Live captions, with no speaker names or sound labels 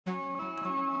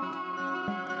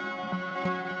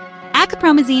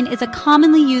Acepromazine is a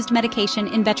commonly used medication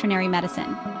in veterinary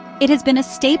medicine. It has been a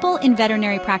staple in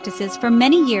veterinary practices for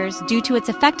many years due to its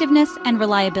effectiveness and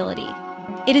reliability.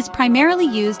 It is primarily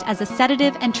used as a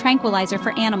sedative and tranquilizer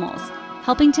for animals,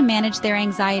 helping to manage their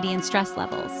anxiety and stress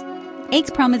levels.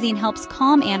 Acepromazine helps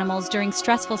calm animals during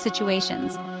stressful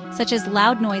situations, such as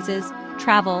loud noises,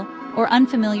 travel, or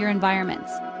unfamiliar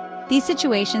environments. These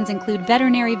situations include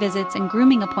veterinary visits and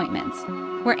grooming appointments,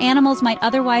 where animals might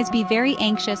otherwise be very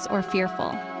anxious or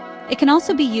fearful. It can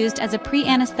also be used as a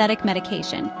pre-anesthetic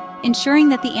medication, ensuring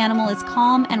that the animal is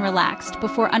calm and relaxed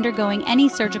before undergoing any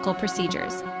surgical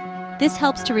procedures. This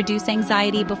helps to reduce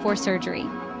anxiety before surgery,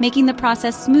 making the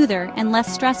process smoother and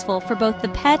less stressful for both the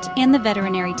pet and the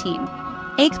veterinary team.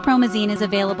 Acepromazine is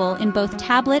available in both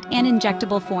tablet and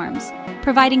injectable forms,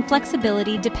 providing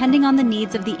flexibility depending on the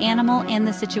needs of the animal and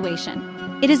the situation.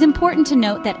 It is important to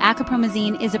note that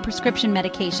acepromazine is a prescription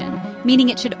medication, meaning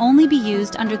it should only be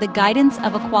used under the guidance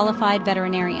of a qualified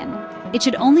veterinarian. It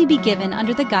should only be given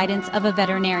under the guidance of a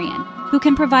veterinarian, who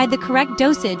can provide the correct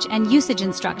dosage and usage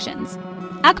instructions.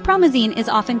 Acepromazine is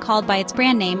often called by its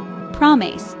brand name,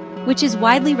 Promace, which is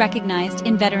widely recognized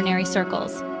in veterinary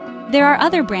circles. There are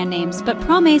other brand names, but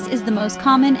Promace is the most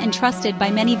common and trusted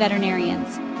by many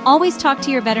veterinarians. Always talk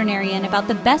to your veterinarian about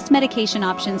the best medication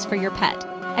options for your pet,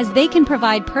 as they can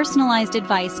provide personalized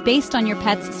advice based on your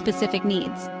pet's specific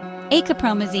needs.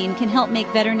 Acepromazine can help make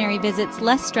veterinary visits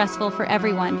less stressful for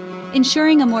everyone,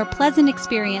 ensuring a more pleasant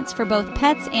experience for both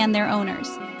pets and their owners.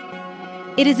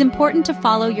 It is important to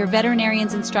follow your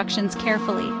veterinarian's instructions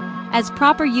carefully, as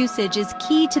proper usage is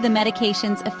key to the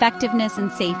medication's effectiveness and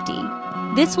safety.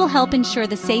 This will help ensure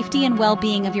the safety and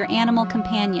well-being of your animal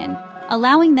companion,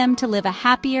 allowing them to live a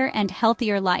happier and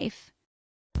healthier life.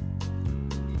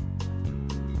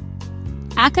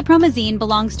 Acepromazine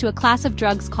belongs to a class of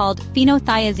drugs called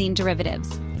phenothiazine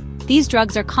derivatives. These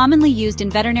drugs are commonly used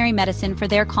in veterinary medicine for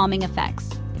their calming effects.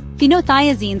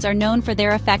 Phenothiazines are known for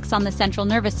their effects on the central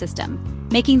nervous system,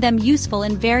 making them useful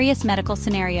in various medical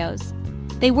scenarios.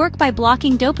 They work by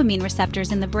blocking dopamine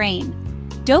receptors in the brain.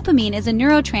 Dopamine is a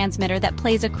neurotransmitter that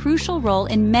plays a crucial role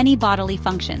in many bodily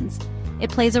functions. It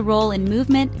plays a role in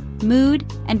movement,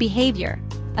 mood, and behavior,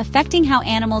 affecting how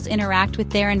animals interact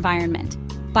with their environment.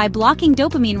 By blocking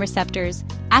dopamine receptors,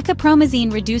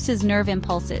 acepromazine reduces nerve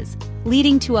impulses,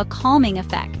 leading to a calming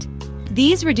effect.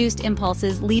 These reduced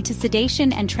impulses lead to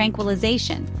sedation and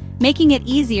tranquilization, making it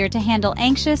easier to handle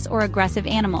anxious or aggressive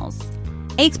animals.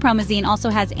 Acepromazine also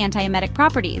has antiemetic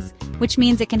properties, which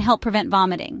means it can help prevent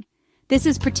vomiting. This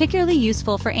is particularly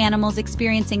useful for animals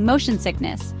experiencing motion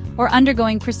sickness or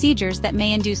undergoing procedures that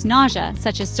may induce nausea,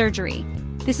 such as surgery.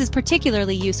 This is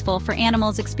particularly useful for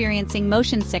animals experiencing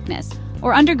motion sickness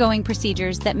or undergoing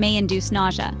procedures that may induce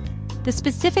nausea. The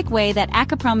specific way that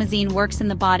acepromazine works in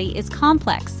the body is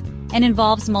complex and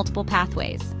involves multiple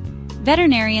pathways.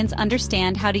 Veterinarians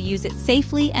understand how to use it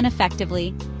safely and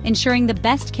effectively, ensuring the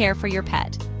best care for your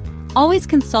pet. Always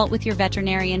consult with your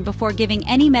veterinarian before giving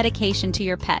any medication to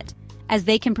your pet, as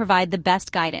they can provide the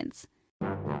best guidance.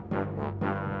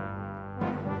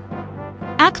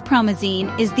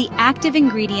 Acepromazine is the active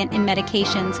ingredient in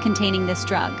medications containing this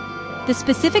drug. The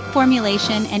specific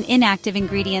formulation and inactive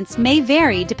ingredients may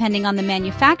vary depending on the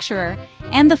manufacturer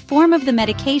and the form of the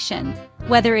medication,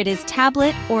 whether it is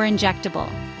tablet or injectable.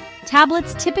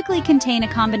 Tablets typically contain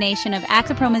a combination of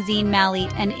acepromazine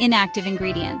malate and inactive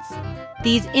ingredients.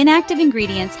 These inactive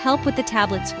ingredients help with the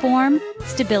tablet's form,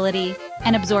 stability,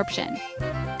 and absorption.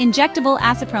 Injectable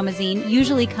acepromazine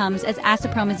usually comes as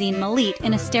acepromazine malate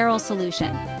in a sterile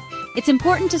solution. It's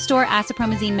important to store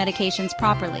acepromazine medications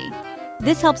properly.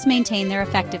 This helps maintain their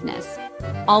effectiveness.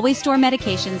 Always store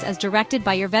medications as directed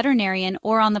by your veterinarian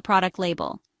or on the product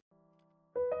label.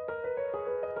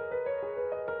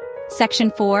 Section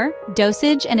 4.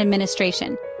 Dosage and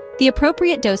administration. The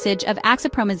appropriate dosage of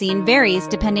acepromazine varies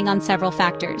depending on several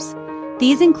factors.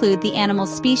 These include the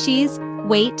animal's species,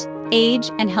 weight, age,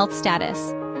 and health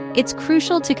status. It's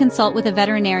crucial to consult with a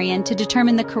veterinarian to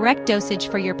determine the correct dosage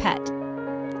for your pet.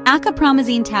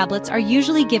 Acepromazine tablets are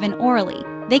usually given orally.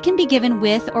 They can be given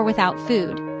with or without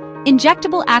food.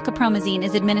 Injectable acepromazine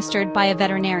is administered by a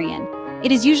veterinarian.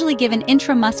 It is usually given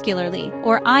intramuscularly,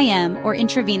 or IM, or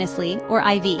intravenously, or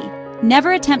IV.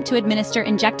 Never attempt to administer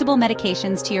injectable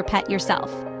medications to your pet yourself.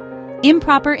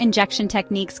 Improper injection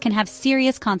techniques can have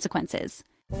serious consequences.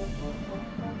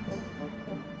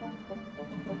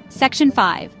 Section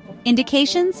 5.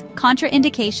 Indications,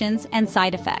 contraindications, and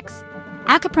side effects.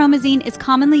 Acepromazine is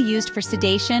commonly used for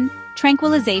sedation,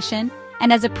 tranquilization,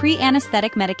 and as a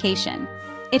pre-anesthetic medication.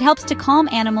 It helps to calm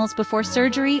animals before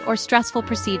surgery or stressful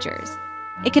procedures.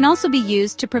 It can also be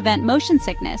used to prevent motion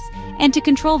sickness and to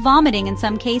control vomiting in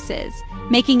some cases,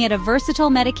 making it a versatile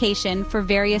medication for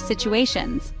various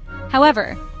situations.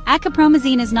 However,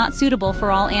 acepromazine is not suitable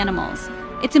for all animals.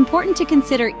 It's important to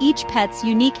consider each pet's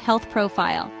unique health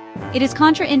profile. It is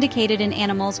contraindicated in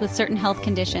animals with certain health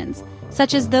conditions,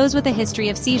 such as those with a history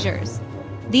of seizures.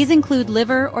 These include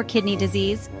liver or kidney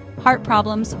disease, heart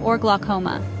problems, or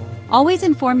glaucoma. Always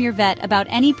inform your vet about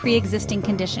any pre-existing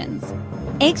conditions.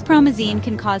 Acepromazine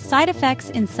can cause side effects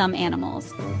in some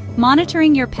animals.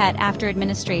 Monitoring your pet after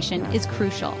administration is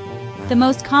crucial. The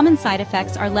most common side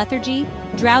effects are lethargy,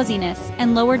 drowsiness,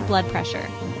 and lowered blood pressure.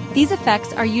 These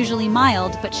effects are usually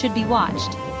mild but should be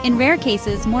watched. In rare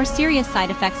cases, more serious side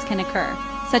effects can occur,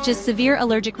 such as severe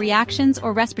allergic reactions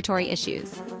or respiratory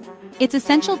issues. It's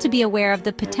essential to be aware of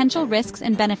the potential risks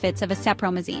and benefits of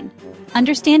acepromazine.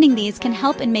 Understanding these can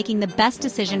help in making the best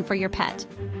decision for your pet.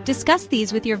 Discuss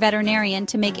these with your veterinarian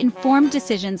to make informed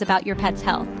decisions about your pet's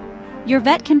health. Your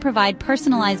vet can provide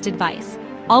personalized advice.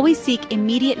 Always seek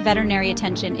immediate veterinary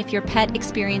attention if your pet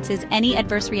experiences any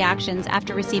adverse reactions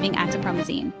after receiving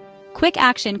acepromazine. Quick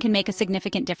action can make a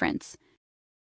significant difference.